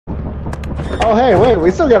Oh, hey, wait,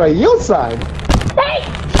 we still got a yield sign.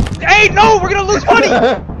 Hey, no, we're gonna lose money!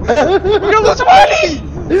 We're gonna lose money!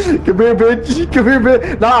 Come here, bitch. Come here,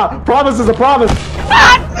 bitch. Nah, promise is a promise.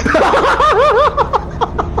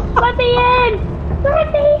 Let me in!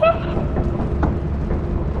 Let me in!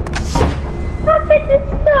 Stop it,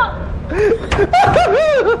 stop!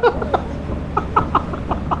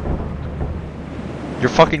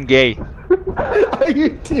 You're fucking gay. Are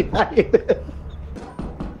you dehydrated?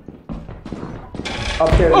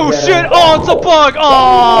 Oh shit! Oh, it's a bug!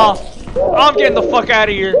 Oh! I'm getting the fuck out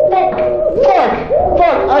of here. Fuck!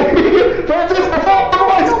 Francisco, follow my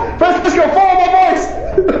voice! Francisco, follow my voice!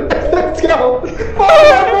 Let's go! Follow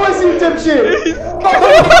my voice, you dipshit! Follow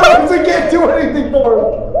my voice, I can't do anything for him!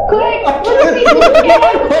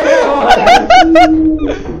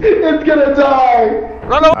 It's gonna die!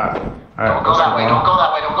 Run over! Don't go that way, don't go that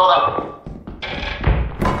way, don't go that way.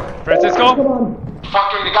 Francisco? Fuck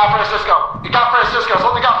you, you got Francisco! You got Francisco,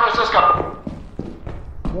 something got Francisco!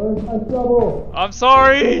 I'm trouble. I'm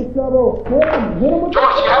sorry! I'm trouble. Hit him with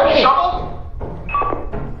George, you have a shovel?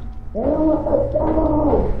 Hit him with the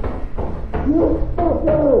shovel! You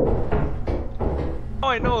fucker! Oh,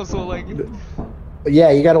 I know, so like...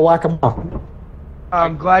 Yeah, you gotta whack him off.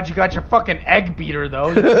 I'm glad you got your fucking egg beater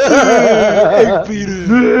though. Egg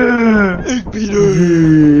beater! Egg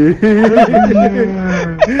beater!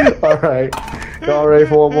 Alright. Y'all ready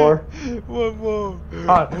for one more? One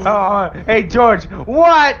more. Hey George,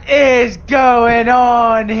 what is going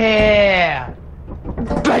on here?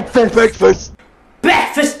 Breakfast! Breakfast!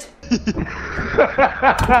 Breakfast!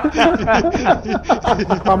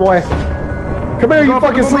 I'm away. Come here, you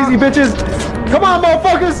fucking sleazy bitches! Come on,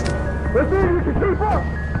 motherfuckers!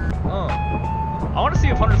 Oh. I wanna see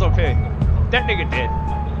if Hunter's okay. That nigga dead.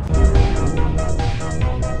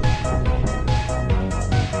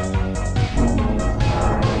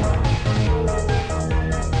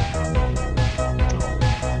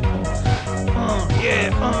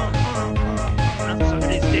 I'm sucking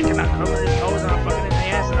his dick and I'm covering his toes and I'm fucking in the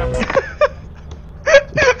ass and I'm...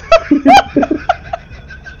 He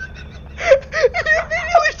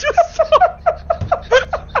immediately just saw...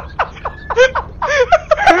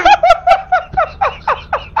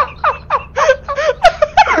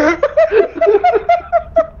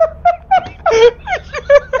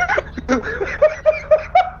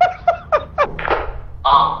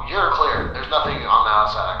 You're clear. There's nothing on the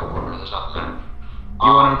outside of that corridor. There's nothing there.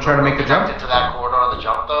 You want to try to make the jump? Connected to that corridor on the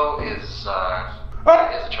jump, though, is a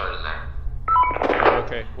chart in there.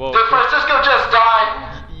 Okay, well... Did Francisco just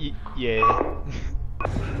die? Yeah.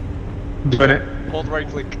 Doing it. Hold right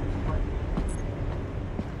click.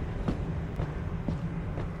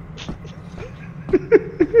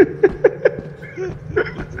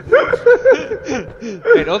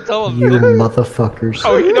 Hey, don't tell him. You motherfuckers.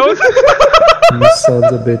 Oh, he knows? You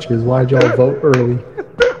sons of bitches. Why'd y'all vote early?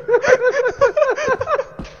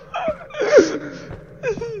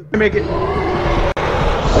 Make it.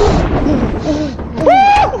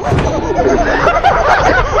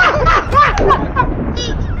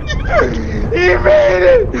 He made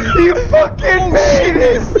it! He fucking made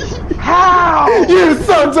it! How? You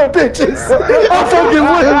sons of bitches! I fucking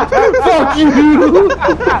lived! Fuck you!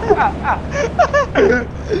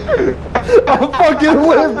 I fucking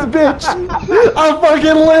lived, bitch! I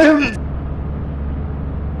fucking lived!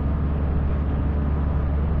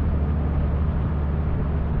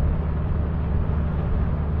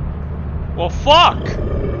 Well, fuck!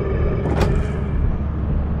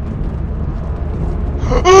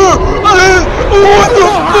 What the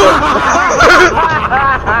fuck?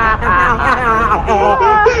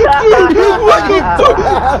 What the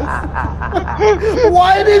fuck?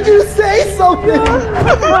 Why did you say something? We're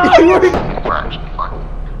actually fine.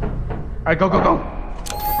 Alright, go, go, go.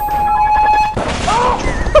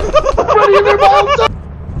 Ready in their mouths?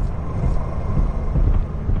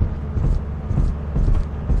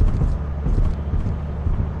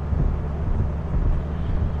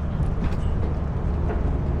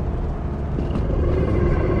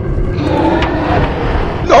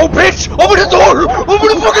 No, bitch! Open the door! Open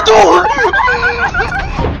the fucking door!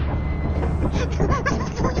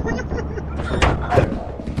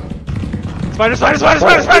 Spider, spider, spider,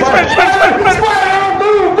 spider, spider, spider, spider, spider, spider!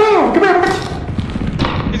 Move, move! Come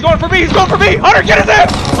here! He's going for me! He's going for me! Hunter, get his ass!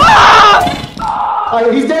 Ah!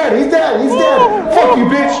 He's dead! He's dead! He's dead! Fuck you,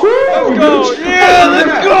 bitch! Fuck you, Go! bitch! Yeah!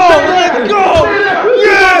 Let's go! Let's go!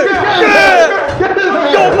 Yeah!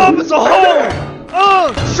 Yeah! Yo, mama's a hoe!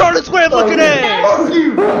 Charlotte's Web looking ass! Fuck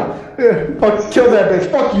you! Fuck, kill that bitch!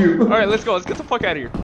 Fuck you! Alright, let's go. Let's get the fuck out of here.